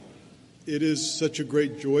It is such a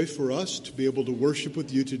great joy for us to be able to worship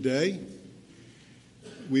with you today.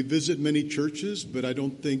 We visit many churches, but I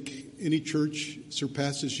don't think any church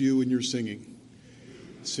surpasses you in your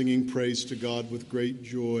singing praise to God with great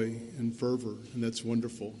joy and fervor, and that's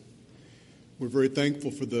wonderful. We're very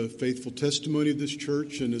thankful for the faithful testimony of this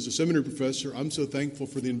church, and as a seminary professor, I'm so thankful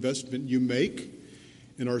for the investment you make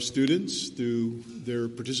in our students through their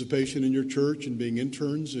participation in your church and being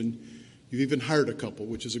interns, and you've even hired a couple,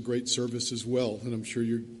 which is a great service as well, and I'm sure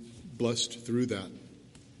you're blessed through that.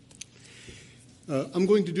 I'm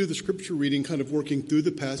going to do the scripture reading, kind of working through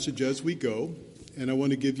the passage as we go, and I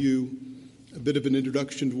want to give you a bit of an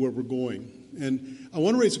introduction to where we're going. And I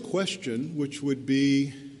want to raise a question, which would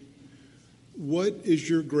be, what is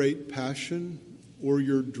your great passion or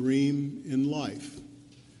your dream in life?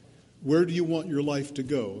 Where do you want your life to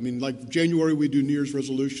go? I mean, like January, we do New Year's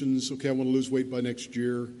resolutions. Okay, I want to lose weight by next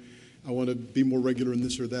year. I want to be more regular in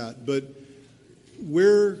this or that. But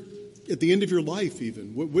where, at the end of your life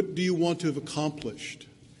even, what do you want to have accomplished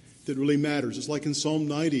that really matters? It's like in Psalm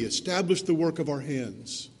 90, establish the work of our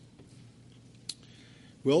hands.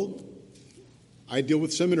 Well, I deal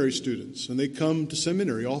with seminary students, and they come to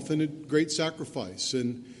seminary often at great sacrifice,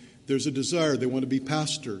 and there's a desire. They want to be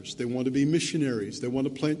pastors. They want to be missionaries. They want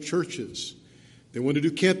to plant churches. They want to do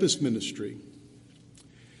campus ministry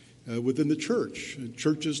within the church.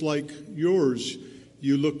 Churches like yours,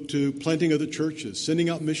 you look to planting other churches, sending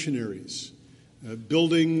out missionaries,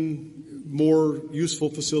 building more useful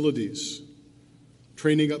facilities,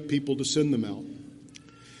 training up people to send them out.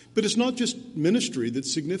 But it's not just ministry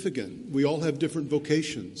that's significant. We all have different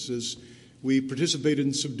vocations as we participate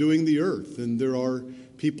in subduing the earth, and there are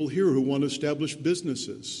people here who want to establish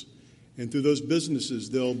businesses. And through those businesses,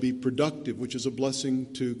 they'll be productive, which is a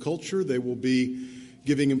blessing to culture. They will be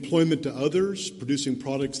giving employment to others, producing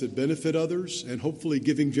products that benefit others, and hopefully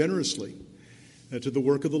giving generously to the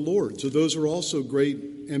work of the Lord. So those are also great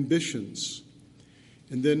ambitions.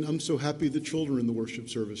 And then I'm so happy the children in the worship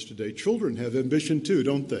service today. Children have ambition too,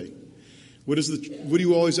 don't they? What do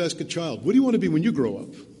you always ask a child? What do you want to be when you grow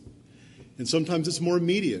up? And sometimes it's more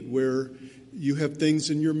immediate, where you have things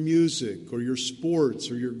in your music or your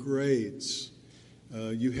sports or your grades.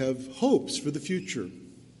 You have hopes for the future.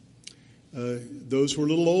 Those who are a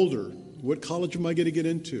little older, what college am I going to get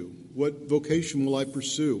into? What vocation will I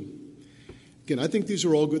pursue? Again, I think these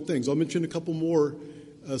are all good things. I'll mention a couple more.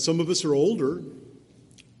 Some of us are older,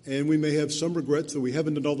 and we may have some regrets that we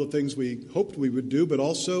haven't done all the things we hoped we would do, but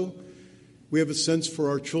also we have a sense for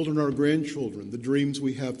our children, our grandchildren, the dreams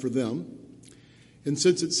we have for them. And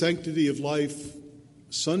since it's Sanctity of Life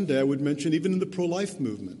Sunday, I would mention even in the pro-life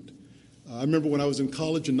movement. I remember when I was in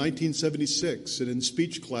college in 1976, and in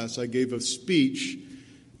speech class I gave a speech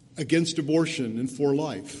against abortion and for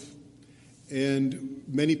life. And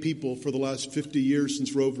many people for the last 50 years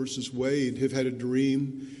since Roe versus Wade have had a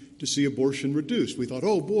dream to see abortion reduced. We thought,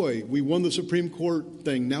 oh boy, we won the Supreme Court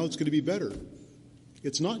thing, now it's going to be better.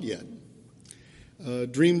 It's not yet.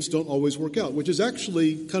 Dreams don't always work out, which is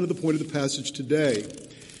actually kind of the point of the passage today.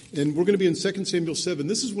 And we're going to be in 2 Samuel 7.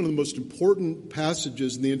 This is one of the most important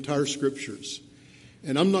passages in the entire Scriptures.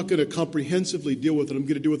 And I'm not going to comprehensively deal with it. I'm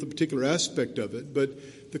going to deal with a particular aspect of it.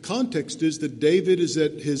 But the context is that David is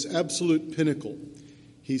at his absolute pinnacle.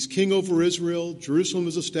 He's king over Israel. Jerusalem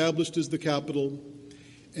is established as the capital.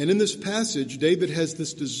 And in this passage, David has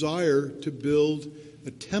this desire to build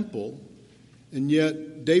a temple, and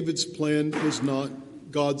yet David's plan is not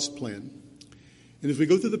God's plan. And as we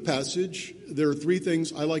go through the passage, there are three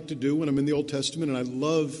things I like to do when I'm in the Old Testament, and I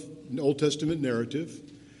love Old Testament narrative.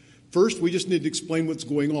 First, we just need to explain what's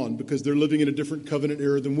going on because they're living in a different covenant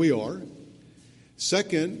era than we are.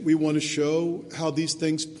 Second, we want to show how these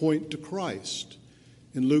things point to Christ.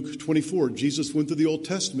 In Luke 24, Jesus went through the Old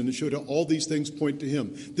Testament and showed how all these things point to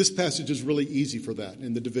him. This passage is really easy for that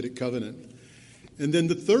in the Davidic covenant. And then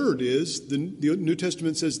the third is the New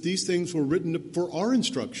Testament says these things were written for our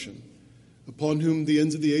instruction, upon whom the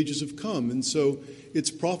ends of the ages have come. And so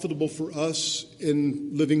it's profitable for us in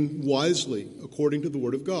living wisely according to the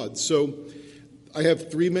Word of God. So I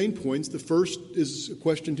have three main points. The first is a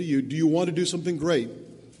question to you. Do you want to do something great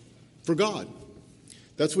for God?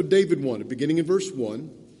 That's what David wanted, beginning in verse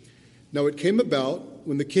 1. Now it came about,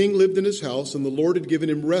 when the king lived in his house, and the Lord had given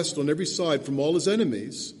him rest on every side from all his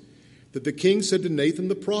enemies, that the king said to Nathan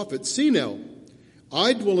the prophet, "See now,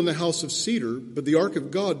 I dwell in a house of cedar, but the ark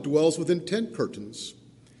of God dwells within tent curtains."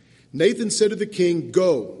 Nathan said to the king,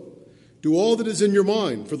 "Go, do all that is in your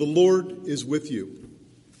mind, for the Lord is with you."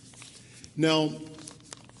 Now,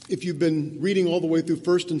 if you've been reading all the way through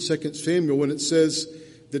 1 and 2 Samuel, when it says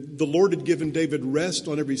that the Lord had given David rest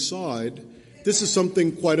on every side, This is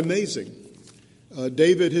something quite amazing.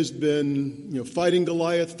 David has been, fighting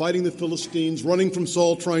Goliath, fighting the Philistines, running from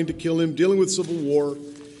Saul, trying to kill him, dealing with civil war.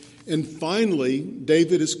 And finally,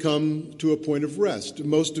 David has come to a point of rest.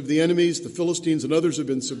 Most of the enemies, the Philistines and others, have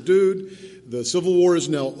been subdued. The civil war is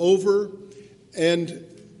now over, and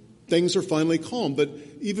things are finally calm. But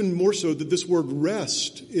even more so, that this word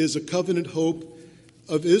rest is a covenant hope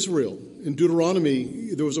of Israel. In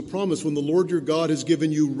Deuteronomy, there was a promise, when the Lord your God has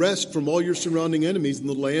given you rest from all your surrounding enemies in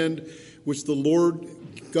the land which the Lord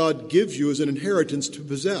God gives you as an inheritance to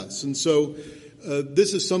possess. And so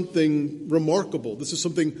this is something remarkable. This is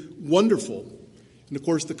something wonderful. And of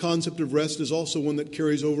course, the concept of rest is also one that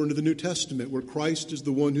carries over into the New Testament, where Christ is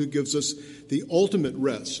the one who gives us the ultimate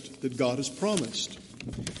rest that God has promised.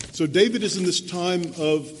 So David is in this time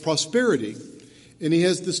of prosperity, and he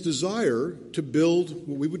has this desire to build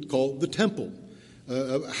what we would call the temple,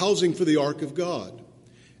 housing for the ark of God.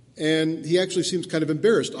 And he actually seems kind of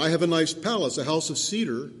embarrassed. I have a nice palace, a house of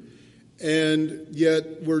cedar, and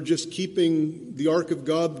yet we're just keeping the ark of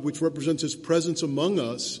God, which represents his presence among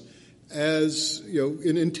us, as,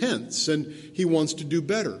 in tents, and he wants to do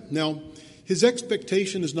better. Now, his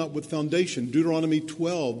expectation is not with foundation. Deuteronomy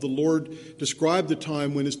 12, the Lord described the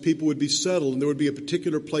time when his people would be settled and there would be a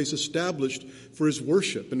particular place established for his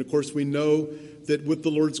worship. And of course, we know that with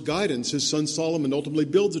the Lord's guidance, his son Solomon ultimately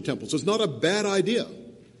builds a temple. So it's not a bad idea.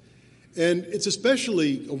 And it's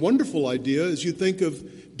especially a wonderful idea as you think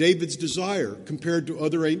of David's desire compared to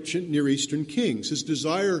other ancient Near Eastern kings. His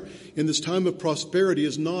desire in this time of prosperity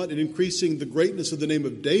is not in increasing the greatness of the name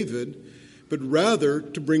of David, but rather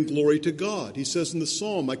to bring glory to God. He says in the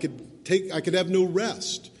Psalm, I could have no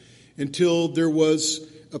rest until there was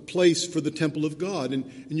a place for the temple of God. And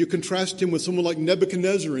you contrast him with someone like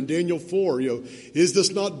Nebuchadnezzar in Daniel 4. Is this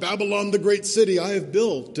not Babylon, the great city I have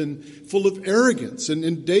built, and full of arrogance?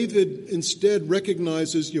 And David instead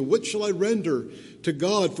recognizes, what shall I render to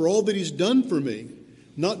God for all that he's done for me?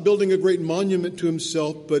 Not building a great monument to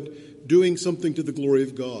himself, but doing something to the glory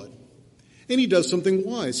of God. And he does something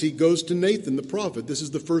wise. He goes to Nathan, the prophet. This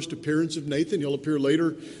is the first appearance of Nathan. He'll appear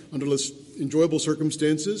later under less enjoyable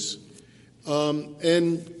circumstances.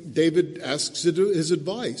 And David asks his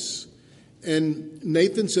advice. And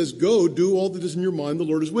Nathan says, go, do all that is in your mind. The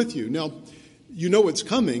Lord is with you. Now, you know it's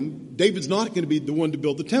coming. David's not going to be the one to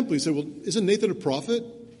build the temple. He said, well, isn't Nathan a prophet?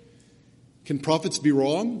 Can prophets be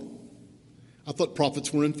wrong? I thought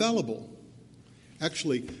prophets were infallible.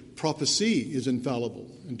 Actually, prophecy is infallible.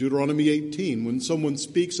 In Deuteronomy 18, when someone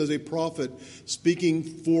speaks as a prophet, speaking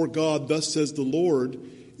for God, thus says the Lord,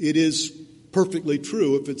 it is perfectly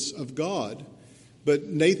true if it's of God. But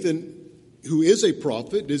Nathan, who is a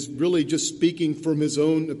prophet, is really just speaking from his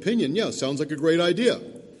own opinion. Yeah, sounds like a great idea.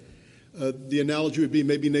 The analogy would be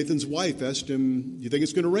maybe Nathan's wife asked him, you think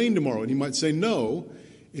it's going to rain tomorrow? And he might say no,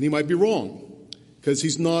 and he might be wrong, because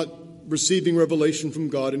he's not receiving revelation from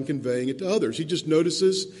God and conveying it to others. He just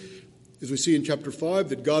notices, as we see in chapter 5,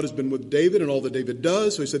 that God has been with David and all that David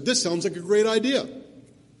does. So he said, this sounds like a great idea.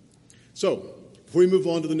 So, before we move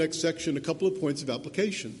on to the next section, a couple of points of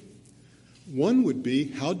application. One would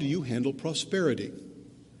be, how do you handle prosperity?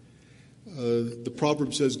 The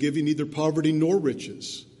proverb says, give you neither poverty nor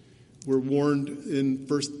riches. We're warned in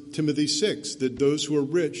 1 Timothy 6 that those who are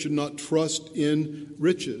rich should not trust in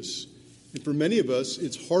riches. And for many of us,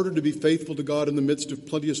 it's harder to be faithful to God in the midst of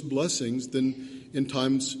plenteous blessings than in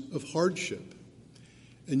times of hardship.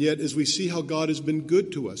 And yet, as we see how God has been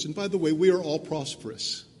good to us, and by the way, we are all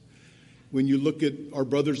prosperous. When you look at our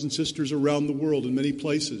brothers and sisters around the world in many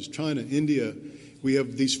places, China, India, we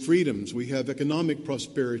have these freedoms, we have economic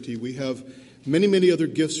prosperity, we have many, many other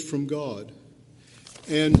gifts from God.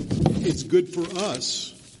 And it's good for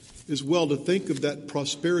us as well to think of that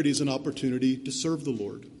prosperity as an opportunity to serve the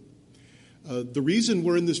Lord. The reason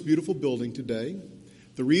we're in this beautiful building today,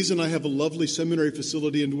 the reason I have a lovely seminary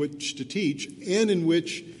facility in which to teach and in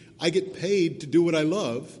which I get paid to do what I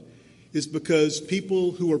love, is because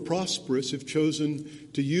people who are prosperous have chosen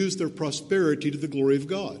to use their prosperity to the glory of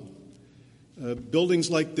God.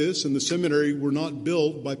 Buildings like this and the seminary were not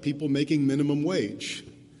built by people making minimum wage.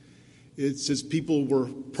 It says people were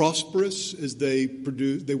prosperous as they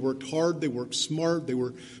worked hard, they worked smart, they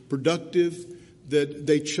were productive, that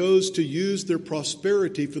they chose to use their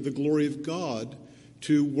prosperity for the glory of God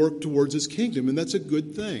to work towards his kingdom. And that's a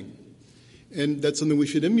good thing. And that's something we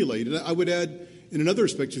should emulate. And I would add, in another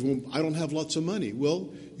respect, well, I don't have lots of money. Well,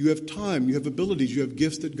 you have time, you have abilities, you have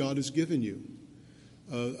gifts that God has given you.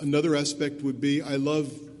 Another aspect would be, I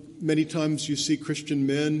love many times you see Christian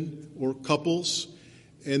men or couples,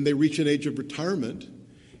 and they reach an age of retirement,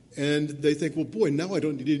 And they think, well, boy, now I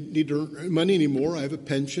don't need to earn money anymore. I have a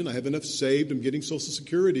pension. I have enough saved. I'm getting Social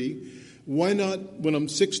Security. Why not, when I'm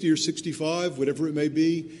 60 or 65, whatever it may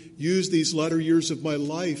be, use these latter years of my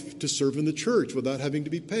life to serve in the church without having to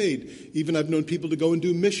be paid? Even I've known people to go and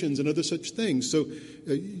do missions and other such things. So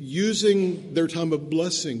using their time of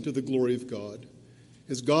blessing to the glory of God.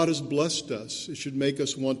 As God has blessed us, it should make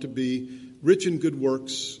us want to be rich in good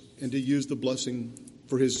works and to use the blessing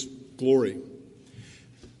for His glory.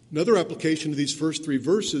 Another application of these first three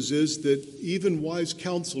verses is that even wise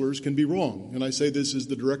counselors can be wrong. And I say this as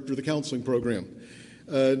the director of the counseling program.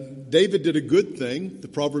 David did a good thing. The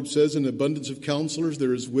proverb says, in abundance of counselors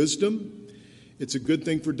there is wisdom. It's a good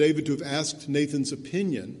thing for David to have asked Nathan's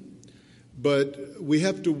opinion. But we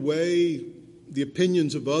have to weigh the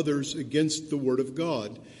opinions of others against the Word of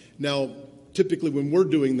God. Now, typically when we're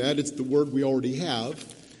doing that, it's the Word we already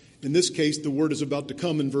have. In this case, the word is about to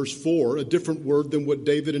come in verse 4, a different word than what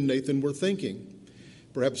David and Nathan were thinking.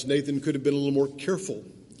 Perhaps Nathan could have been a little more careful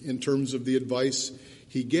in terms of the advice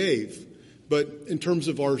he gave. But in terms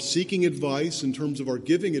of our seeking advice, in terms of our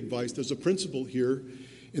giving advice, there's a principle here,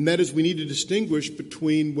 and that is we need to distinguish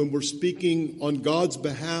between when we're speaking on God's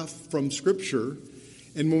behalf from Scripture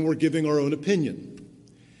and when we're giving our own opinion.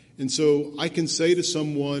 And so I can say to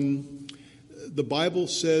someone, the Bible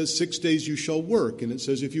says 6 days you shall work, and it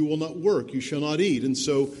says if you will not work, you shall not eat. And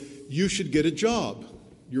so you should get a job.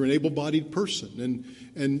 You're an able-bodied person.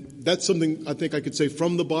 And that's something I think I could say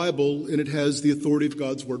from the Bible, and it has the authority of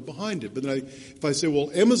God's Word behind it. But then if I say, well,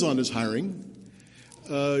 Amazon is hiring,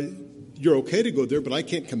 you're okay to go there, but I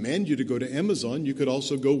can't command you to go to Amazon. You could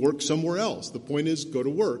also go work somewhere else. The point is, go to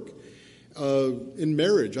work. In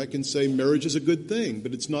marriage, I can say marriage is a good thing,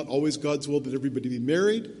 but it's not always God's will that everybody be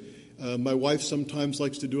married. My wife sometimes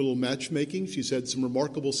likes to do a little matchmaking. She's had some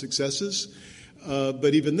remarkable successes.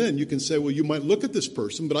 But even then, you can say, well, you might look at this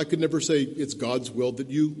person, but I could never say it's God's will that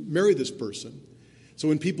you marry this person. So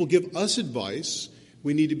when people give us advice,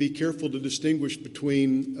 we need to be careful to distinguish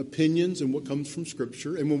between opinions and what comes from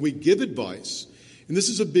Scripture. And when we give advice, and this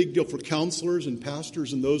is a big deal for counselors and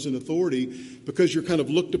pastors and those in authority, because you're kind of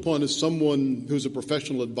looked upon as someone who's a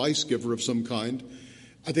professional advice giver of some kind,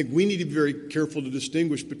 I think we need to be very careful to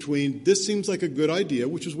distinguish between this seems like a good idea,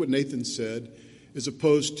 which is what Nathan said, as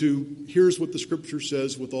opposed to here's what the Scripture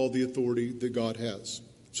says with all the authority that God has.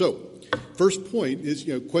 So, first point is,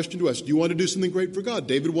 question to us, do you want to do something great for God?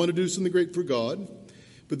 David wanted to do something great for God.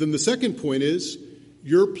 But then the second point is,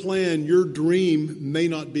 your plan, your dream may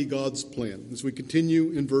not be God's plan. As we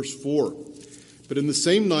continue in verse 4. But in the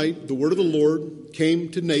same night, the word of the Lord came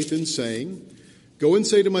to Nathan, saying, go and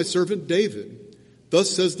say to my servant David, thus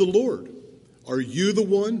says the Lord, are you the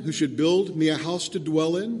one who should build me a house to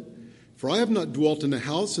dwell in? For I have not dwelt in a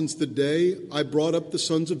house since the day I brought up the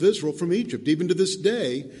sons of Israel from Egypt. Even to this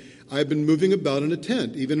day, I have been moving about in a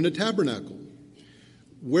tent, even in a tabernacle.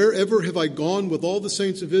 Wherever have I gone with all the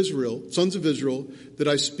saints of Israel, sons of Israel, that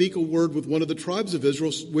I speak a word with one of the tribes of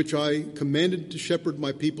Israel, which I commanded to shepherd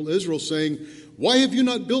my people Israel, saying, why have you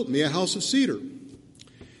not built me a house of cedar?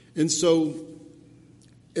 And so,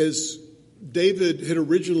 as David had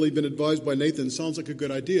originally been advised by Nathan, sounds like a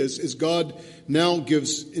good idea. As God now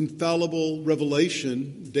gives infallible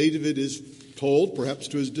revelation, David is told, perhaps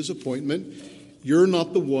to his disappointment, you're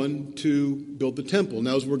not the one to build the temple.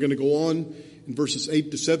 Now, as we're going to go on in verses 8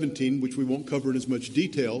 to 17, which we won't cover in as much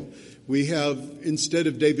detail, we have, instead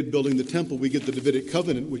of David building the temple, we get the Davidic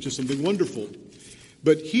covenant, which is something wonderful.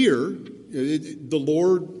 But here, the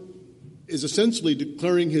Lord is essentially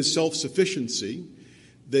declaring his self-sufficiency,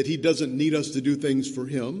 that he doesn't need us to do things for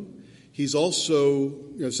him. He's also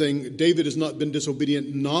saying, David has not been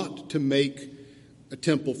disobedient not to make a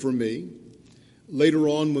temple for me. Later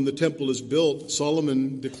on, when the temple is built,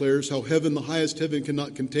 Solomon declares how heaven, the highest heaven,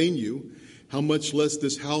 cannot contain you, how much less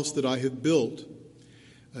this house that I have built.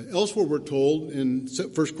 Elsewhere we're told in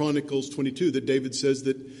 1 Chronicles 22 that David says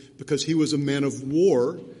that because he was a man of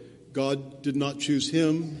war, God did not choose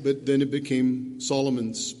him, but then it became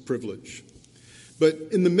Solomon's privilege. But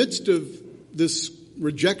in the midst of this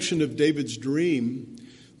rejection of David's dream,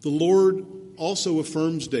 the Lord also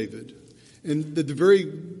affirms David. And the very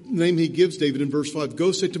name he gives David in verse 5,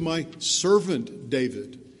 go say to my servant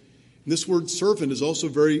David. And this word servant is also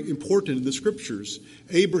very important in the Scriptures.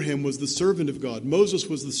 Abraham was the servant of God. Moses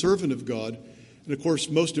was the servant of God. And of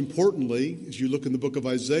course, most importantly, as you look in the book of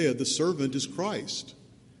Isaiah, the servant is Christ.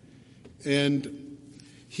 And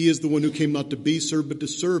he is the one who came not to be served, but to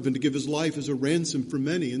serve and to give his life as a ransom for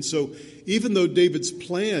many. And so even though David's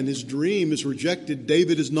plan, his dream is rejected,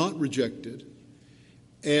 David is not rejected.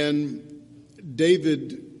 And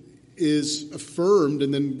David is affirmed,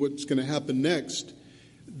 and then what's going to happen next,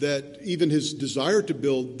 that even his desire to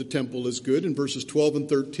build the temple is good. In verses 12 and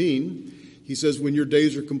 13, he says, when your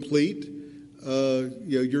days are complete,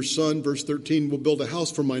 your son, verse 13, will build a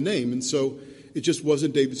house for my name. And so it just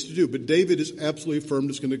wasn't David's to do. But David is absolutely affirmed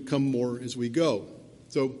it's going to come more as we go.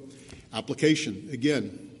 So, application.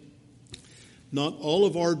 Again, not all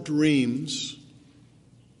of our dreams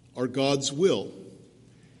are God's will,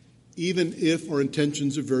 even if our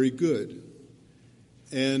intentions are very good.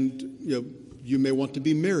 And, you may want to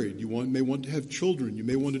be married. You may want to have children. You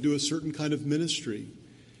may want to do a certain kind of ministry.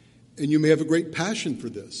 And you may have a great passion for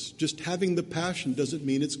this. Just having the passion doesn't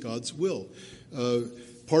mean it's God's will.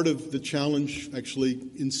 Part of the challenge, actually,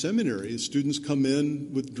 in seminary is students come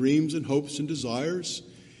in with dreams and hopes and desires,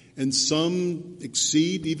 and some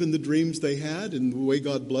exceed even the dreams they had in the way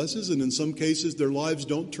God blesses, and in some cases their lives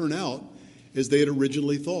don't turn out as they had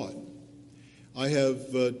originally thought. I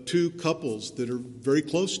have two couples that are very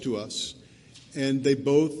close to us, and they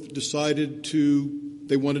both decided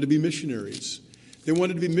they wanted to be missionaries. They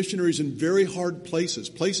wanted to be missionaries in very hard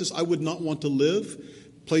places I would not want to live,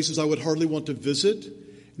 places I would hardly want to visit,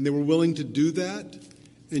 and they were willing to do that.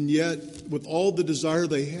 And yet, with all the desire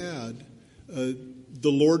they had, the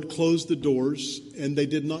Lord closed the doors and they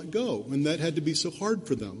did not go. And that had to be so hard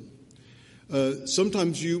for them.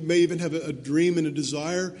 Sometimes you may even have a dream and a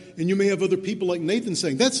desire, and you may have other people like Nathan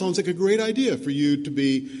saying, that sounds like a great idea for you to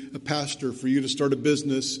be a pastor, for you to start a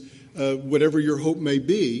business, whatever your hope may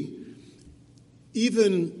be.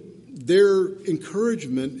 Even their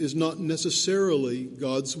encouragement is not necessarily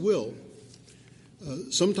God's will.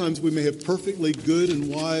 Sometimes we may have perfectly good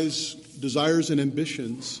and wise desires and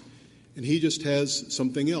ambitions, and he just has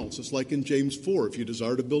something else. It's like in James 4, if you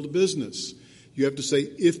desire to build a business, you have to say,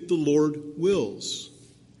 if the Lord wills.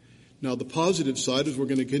 Now, the positive side, as we're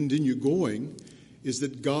going to continue going, is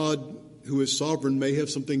that God, who is sovereign, may have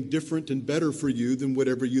something different and better for you than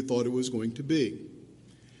whatever you thought it was going to be.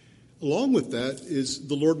 Along with that is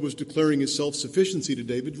the Lord was declaring his self-sufficiency to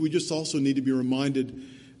David. We just also need to be reminded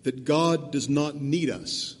that God does not need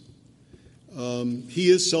us. He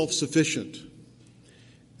is self-sufficient.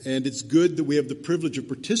 And it's good that we have the privilege of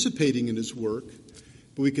participating in his work,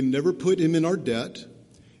 but we can never put him in our debt,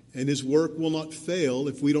 and his work will not fail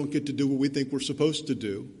if we don't get to do what we think we're supposed to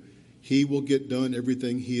do. He will get done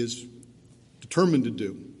everything he is determined to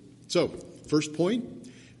do. So, first point,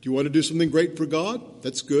 do you want to do something great for God?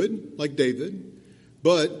 That's good, like David.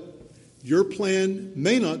 But your plan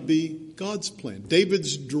may not be God's plan.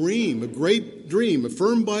 David's dream, a great dream,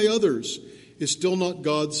 affirmed by others, is still not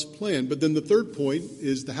God's plan. But then the third point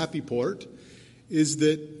is the happy part, is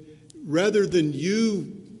that rather than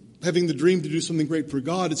you having the dream to do something great for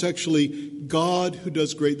God, it's actually God who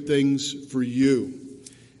does great things for you.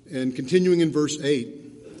 And continuing in verse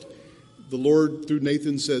 8, the Lord through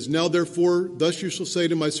Nathan says, now therefore, thus you shall say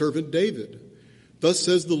to my servant David, thus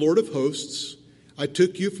says the Lord of hosts, I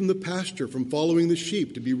took you from the pasture, from following the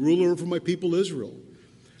sheep, to be ruler over my people Israel.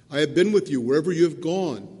 I have been with you wherever you have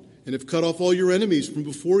gone, and have cut off all your enemies from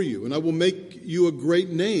before you, and I will make you a great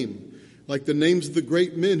name, like the names of the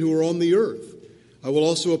great men who are on the earth. I will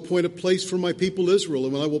also appoint a place for my people Israel,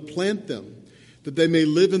 and I will plant them, that they may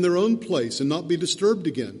live in their own place and not be disturbed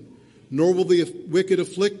again, nor will the wicked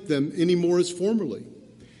afflict them any more as formerly.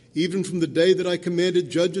 Even from the day that I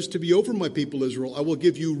commanded judges to be over my people Israel, I will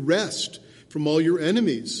give you rest from all your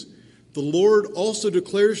enemies. The Lord also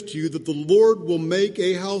declares to you that the Lord will make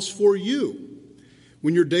a house for you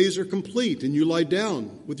when your days are complete and you lie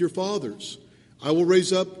down with your fathers. I will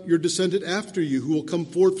raise up your descendant after you who will come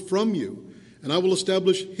forth from you, and I will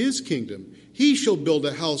establish his kingdom. He shall build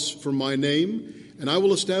a house for my name, and I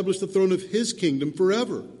will establish the throne of his kingdom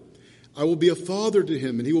forever. I will be a father to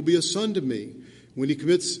him, and he will be a son to me. When he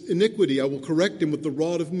commits iniquity, I will correct him with the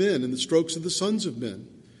rod of men and the strokes of the sons of men.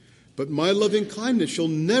 But my loving kindness shall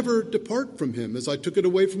never depart from him, as I took it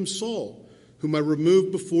away from Saul, whom I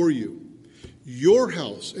removed before you. Your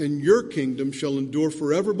house and your kingdom shall endure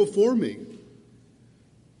forever before me.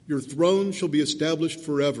 Your throne shall be established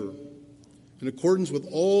forever. In accordance with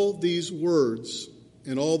all these words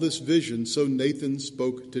and all this vision, so Nathan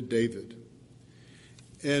spoke to David.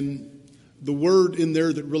 And the word in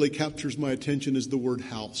there that really captures my attention is the word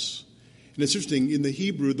house. And it's interesting, in the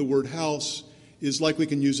Hebrew, the word house is like we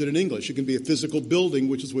can use it in English. It can be a physical building,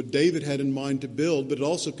 which is what David had in mind to build, but it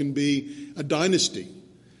also can be a dynasty,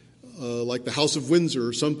 like the House of Windsor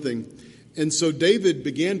or something. And so David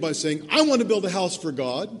began by saying, I want to build a house for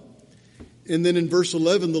God. And then in verse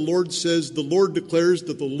 11, the Lord says, the Lord declares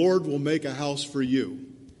that the Lord will make a house for you.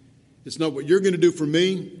 It's not what you're going to do for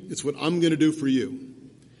me, it's what I'm going to do for you.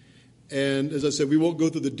 And as I said, we won't go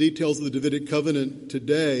through the details of the Davidic covenant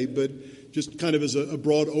today, but just kind of as a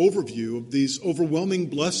broad overview of these overwhelming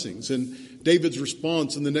blessings. And David's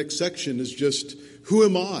response in the next section is just, who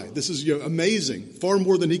am I? This is amazing, far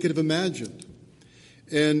more than he could have imagined.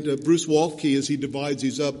 And Bruce Waltke, as he divides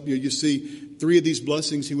these up, you see 3 of these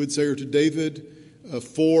blessings, he would say, are to David.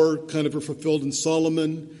 4 kind of are fulfilled in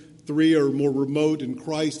Solomon. 3 are more remote in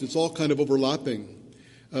Christ. It's all kind of overlapping.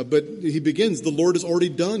 But he begins, the Lord has already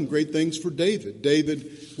done great things for David.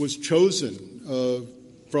 David was chosen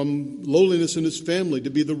from lowliness in his family to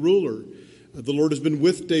be the ruler. The Lord has been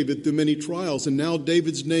with David through many trials, and now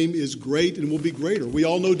David's name is great and will be greater. We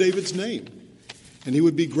all know David's name, and he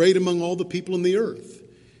would be great among all the people in the earth.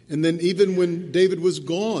 And then even when David was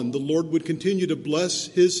gone, the Lord would continue to bless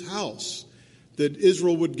his house, that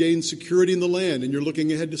Israel would gain security in the land. And you're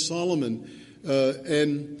looking ahead to Solomon,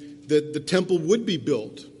 and that the temple would be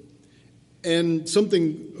built. And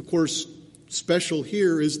something, of course, special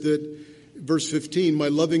here is that verse 15, my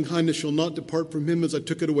loving kindness shall not depart from him as I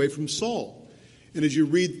took it away from Saul. And as you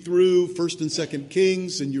read through 1st and 2nd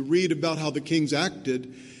Kings, and you read about how the kings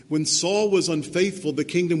acted, when Saul was unfaithful, the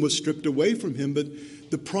kingdom was stripped away from him. But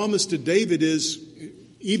the promise to David is,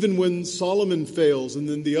 even when Solomon fails and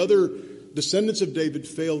then the other descendants of David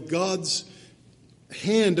fail, God's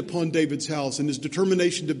hand upon David's house and his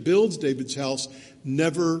determination to build David's house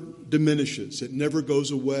never diminishes. It never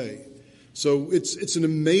goes away. So it's an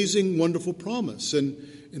amazing, wonderful promise.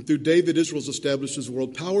 And through David, Israel's established as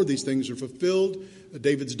world power. These things are fulfilled.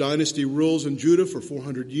 David's dynasty rules in Judah for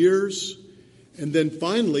 400 years. And then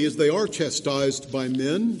finally, as they are chastised by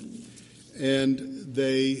men and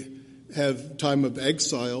they have time of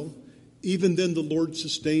exile, even then the Lord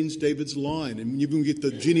sustains David's line. And you can get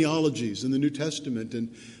the genealogies in the New Testament.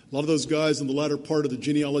 And a lot of those guys in the latter part of the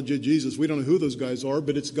genealogy of Jesus, we don't know who those guys are,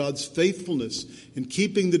 but it's God's faithfulness in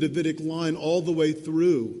keeping the Davidic line all the way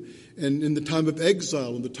through. And in the time of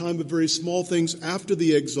exile, in the time of very small things after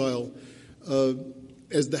the exile,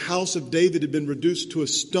 as the house of David had been reduced to a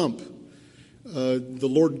stump, the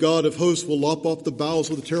Lord God of hosts will lop off the boughs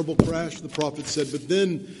with a terrible crash, the prophet said. But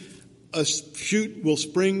then a shoot will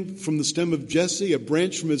spring from the stem of Jesse, a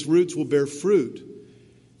branch from his roots will bear fruit.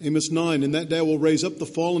 Amos 9, in that day I will raise up the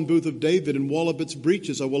fallen booth of David and wall up its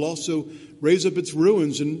breaches. I will also raise up its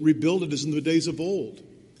ruins and rebuild it as in the days of old.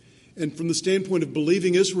 And from the standpoint of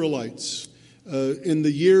believing Israelites, in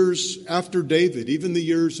the years after David, even the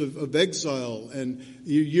years of exile and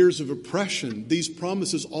years of oppression, these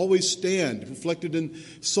promises always stand, reflected in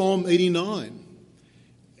Psalm 89.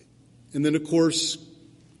 And then, of course,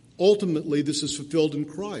 ultimately this is fulfilled in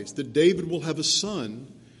Christ, that David will have a son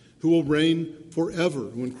who will reign forever.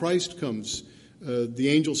 When Christ comes, the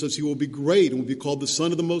angel says he will be great and will be called the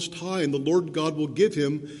Son of the Most High, and the Lord God will give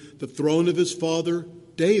him the throne of his father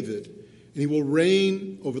David, and he will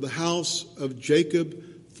reign over the house of Jacob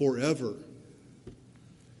forever.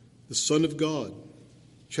 The Son of God,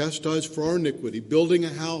 chastised for our iniquity, building a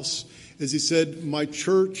house, as he said, my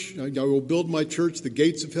church, I will build my church, the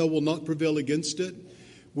gates of hell will not prevail against it.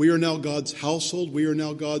 We are now God's household. We are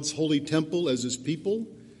now God's holy temple as his people.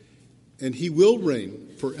 And he will reign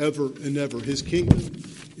forever and ever. His kingdom,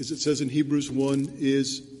 as it says in Hebrews 1,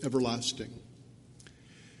 is everlasting.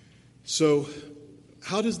 So,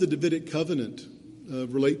 how does the Davidic covenant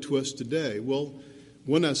relate to us today? Well,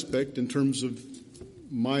 one aspect in terms of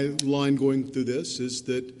my line going through this is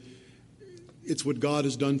that it's what God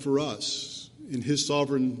has done for us in his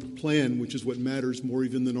sovereign plan, which is what matters more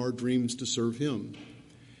even than our dreams to serve him.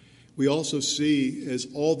 We also see, as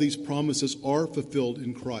all these promises are fulfilled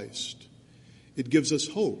in Christ, it gives us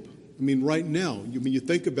hope. I mean, right now, when you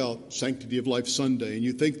think about Sanctity of Life Sunday, and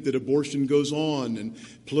you think that abortion goes on, and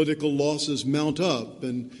political losses mount up,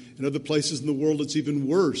 and in other places in the world it's even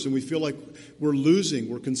worse, and we feel like we're losing.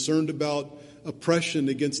 We're concerned about oppression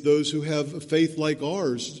against those who have a faith like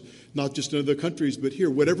ours, not just in other countries, but here.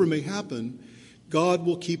 Whatever may happen, God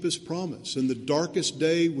will keep his promise. In the darkest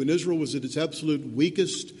day, when Israel was at its absolute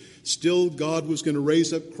weakest, still God was going to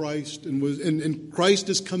raise up Christ, and Christ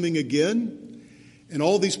is coming again. And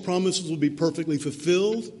all these promises will be perfectly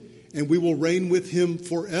fulfilled, and we will reign with him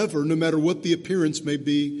forever, no matter what the appearance may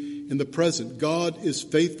be in the present. God is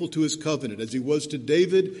faithful to his covenant, as he was to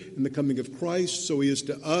David in the coming of Christ, so he is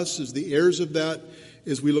to us as the heirs of that,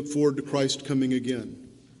 as we look forward to Christ coming again.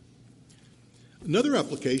 Another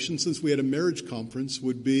application, since we had a marriage conference,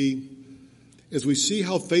 would be, as we see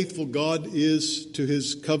how faithful God is to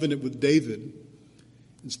his covenant with David,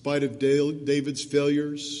 in spite of David's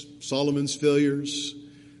failures, Solomon's failures,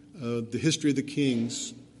 the history of the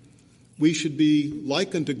kings, we should be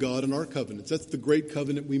like unto God in our covenants. That's the great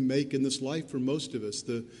covenant we make in this life for most of us.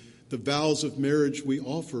 The vows of marriage we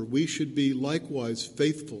offer, we should be likewise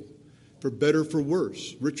faithful for better, for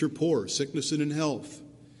worse, rich or poor, sickness and in health.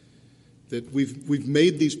 That we've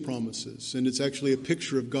made these promises, and it's actually a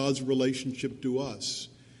picture of God's relationship to us.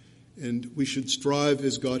 And we should strive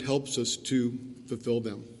as God helps us to fulfill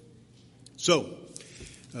them. So,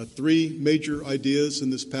 three major ideas in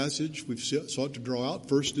this passage we've sought to draw out.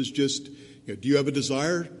 First is just, do you have a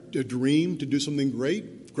desire, a dream to do something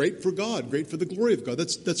great? Great for God, great for the glory of God.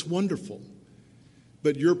 That's wonderful.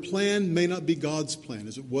 But your plan may not be God's plan,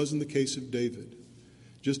 as it was in the case of David.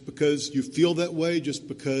 Just because you feel that way, just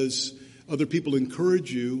because other people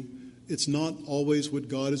encourage you, it's not always what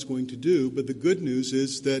God is going to do. But the good news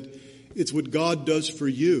is that it's what God does for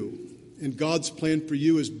you. And God's plan for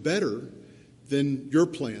you is better than your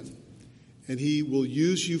plan. And He will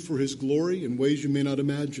use you for His glory in ways you may not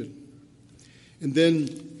imagine. And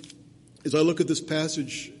then, as I look at this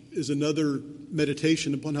passage as another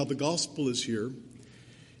meditation upon how the gospel is here,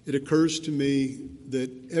 it occurs to me that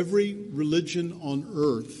every religion on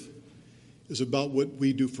earth is about what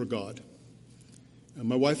we do for God.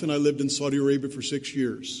 My wife and I lived in Saudi Arabia for 6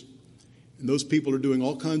 years. And those people are doing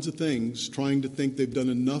all kinds of things, trying to think they've done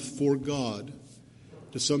enough for God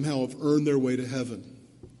to somehow have earned their way to heaven.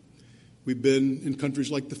 We've been in countries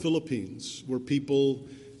like the Philippines, where people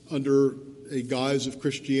under a guise of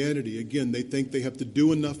Christianity, again, they think they have to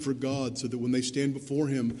do enough for God so that when they stand before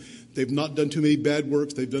Him, they've not done too many bad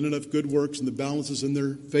works, they've done enough good works, and the balance is in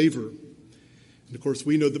their favor. And of course,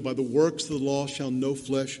 we know that by the works of the law shall no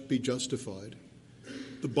flesh be justified.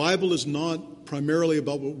 The Bible is not primarily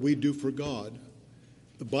about what we do for God.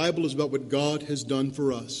 The Bible is about what God has done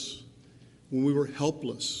for us. When we were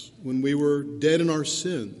helpless, when we were dead in our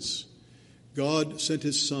sins, God sent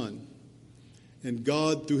His Son. And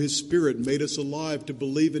God, through His Spirit, made us alive to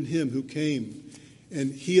believe in Him who came.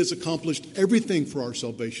 And He has accomplished everything for our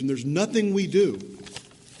salvation. There's nothing we do.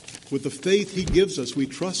 With the faith He gives us, we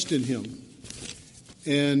trust in Him.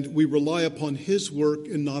 And we rely upon His work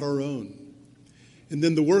and not our own. And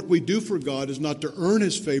then the work we do for God is not to earn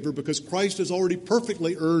His favor, because Christ has already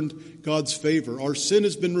perfectly earned God's favor. Our sin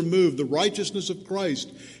has been removed. The righteousness of Christ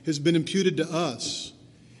has been imputed to us.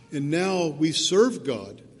 And now we serve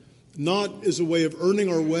God, not as a way of earning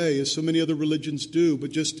our way, as so many other religions do,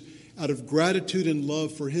 but just out of gratitude and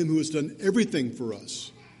love for Him who has done everything for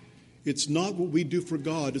us. It's not what we do for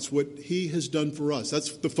God, it's what He has done for us.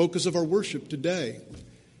 That's the focus of our worship today.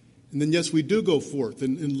 And then, yes, we do go forth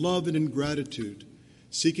in love and in gratitude,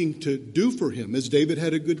 seeking to do for Him, as David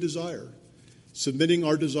had a good desire, submitting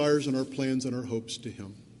our desires and our plans and our hopes to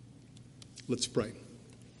Him. Let's pray.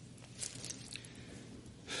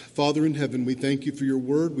 Father in heaven, we thank You for Your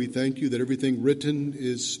word. We thank You that everything written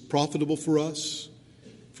is profitable for us,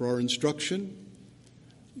 for our instruction.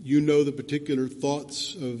 You know the particular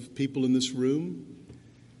thoughts of people in this room.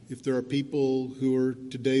 If there are people who are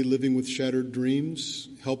today living with shattered dreams,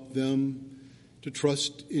 help them to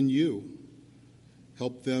trust in You.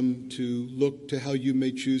 Help them to look to how You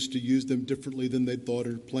may choose to use them differently than they thought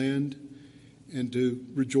or planned, and to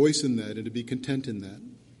rejoice in that and to be content in that.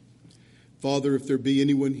 Father, if there be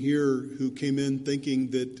anyone here who came in thinking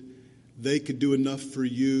that they could do enough for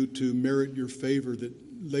You to merit Your favor, that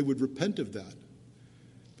they would repent of that.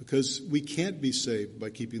 Because we can't be saved by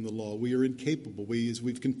keeping the law. We are incapable. As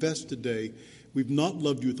we've confessed today, we've not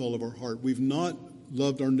loved You with all of our heart. We've not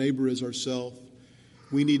loved our neighbor as ourselves.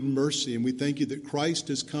 We need mercy, and we thank You that Christ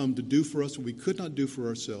has come to do for us what we could not do for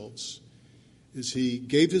ourselves, as He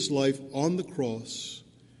gave His life on the cross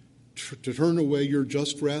to turn away Your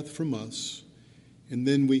just wrath from us, and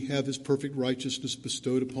then we have His perfect righteousness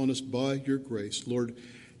bestowed upon us by Your grace. Lord,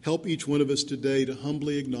 help each one of us today to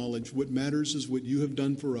humbly acknowledge what matters is what You have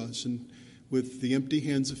done for us, and with the empty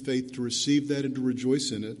hands of faith to receive that and to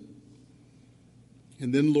rejoice in it.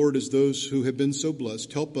 And then, Lord, as those who have been so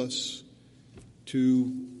blessed, help us to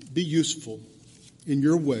be useful in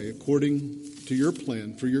Your way according to Your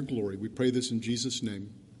plan for Your glory. We pray this in Jesus' name.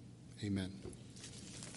 Amen.